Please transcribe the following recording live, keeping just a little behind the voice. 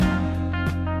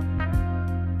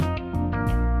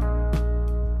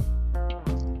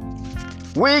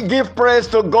We give praise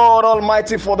to God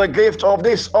Almighty for the gift of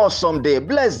this awesome day.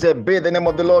 Blessed be the name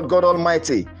of the Lord God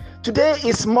Almighty. Today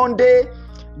is Monday,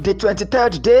 the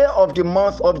 23rd day of the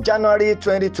month of January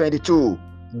 2022.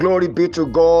 Glory be to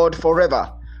God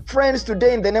forever. Friends,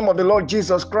 today in the name of the Lord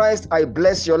Jesus Christ, I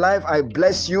bless your life. I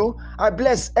bless you. I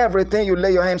bless everything you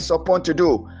lay your hands upon to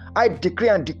do. I decree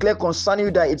and declare concerning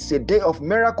you that it's a day of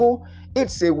miracle.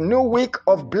 It's a new week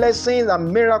of blessings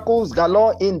and miracles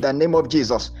galore in the name of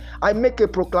Jesus. I make a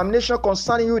proclamation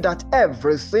concerning you that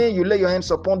everything you lay your hands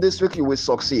upon this week, you will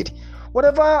succeed.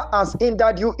 Whatever has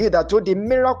hindered you hitherto, the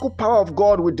miracle power of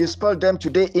God will dispel them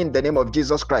today in the name of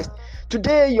Jesus Christ.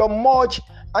 Today, your much,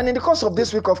 and in the course of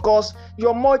this week, of course,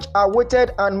 your much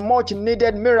awaited and much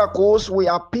needed miracles will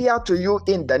appear to you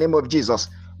in the name of Jesus.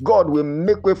 God will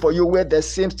make way for you where there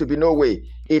seems to be no way.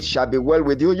 It shall be well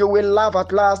with you. You will laugh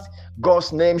at last.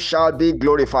 God's name shall be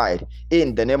glorified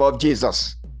in the name of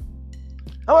Jesus.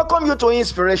 I welcome you to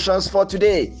Inspirations for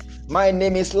today. My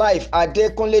name is Life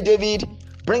Adekunle David,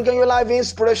 bringing you live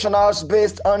inspirationals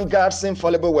based on God's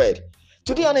infallible word.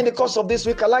 Today and in the course of this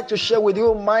week, I'd like to share with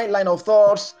you my line of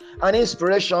thoughts and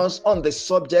inspirations on the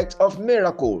subject of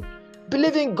miracle.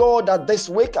 Believing God that this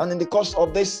week and in the course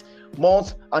of this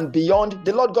month and beyond,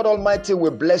 the Lord God Almighty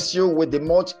will bless you with the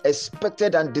much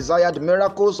expected and desired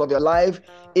miracles of your life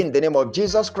in the name of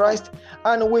Jesus Christ,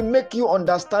 and will make you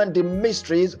understand the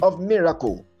mysteries of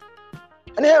miracle.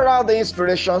 And here are the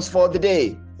inspirations for the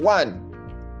day. 1.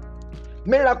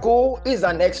 Miracle is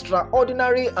an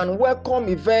extraordinary and welcome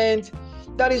event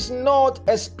that is not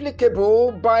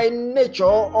explicable by nature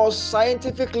or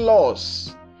scientific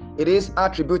laws. It is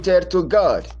attributed to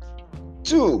God.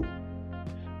 2.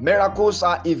 Miracles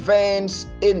are events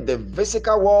in the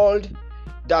physical world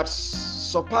that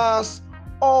surpass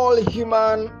all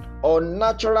human or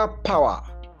natural power.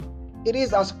 It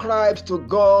is ascribed to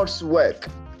God's work.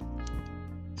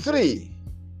 3.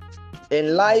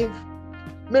 In life,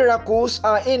 miracles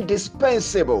are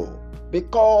indispensable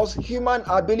because human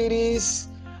abilities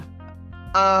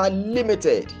are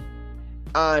limited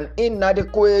and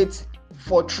inadequate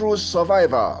for true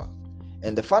survival.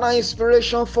 And the final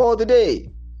inspiration for the day: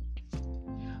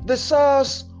 the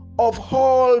source of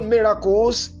all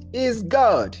miracles is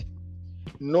God.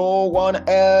 No one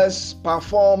else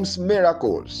performs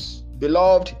miracles.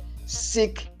 Beloved,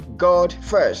 seek God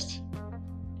first.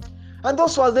 And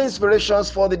those were the inspirations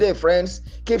for the day, friends.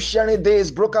 Keep sharing these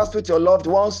broadcasts with your loved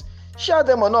ones. Share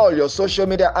them on all your social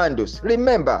media handles.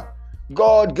 Remember,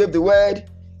 God gave the word.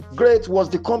 Great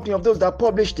was the company of those that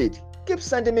published it. Keep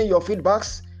sending me your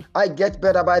feedbacks. I get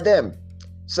better by them.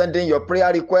 Sending your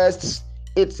prayer requests.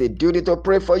 It's a duty to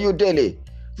pray for you daily.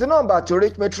 The number to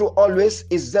reach me through always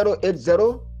is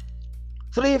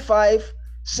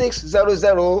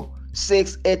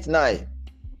 080-35-600-689.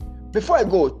 Before I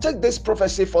go, take this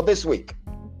prophecy for this week.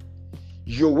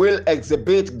 You will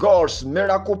exhibit God's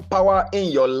miracle power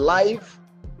in your life.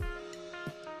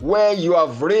 Where you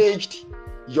have reached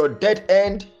your dead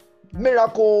end,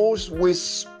 miracles will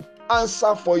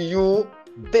answer for you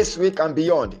this week and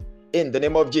beyond in the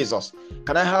name of Jesus.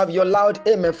 Can I have your loud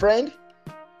amen, friend?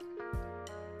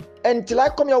 Until I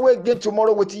come your way again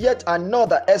tomorrow with yet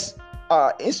another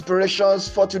inspirations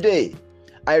for today,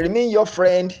 I remain your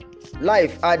friend,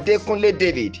 Life Adekunle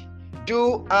David.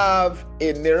 Do have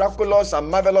a miraculous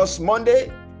and marvelous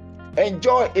Monday.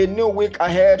 Enjoy a new week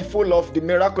ahead full of the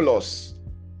miraculous.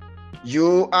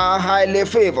 You are highly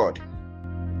favored.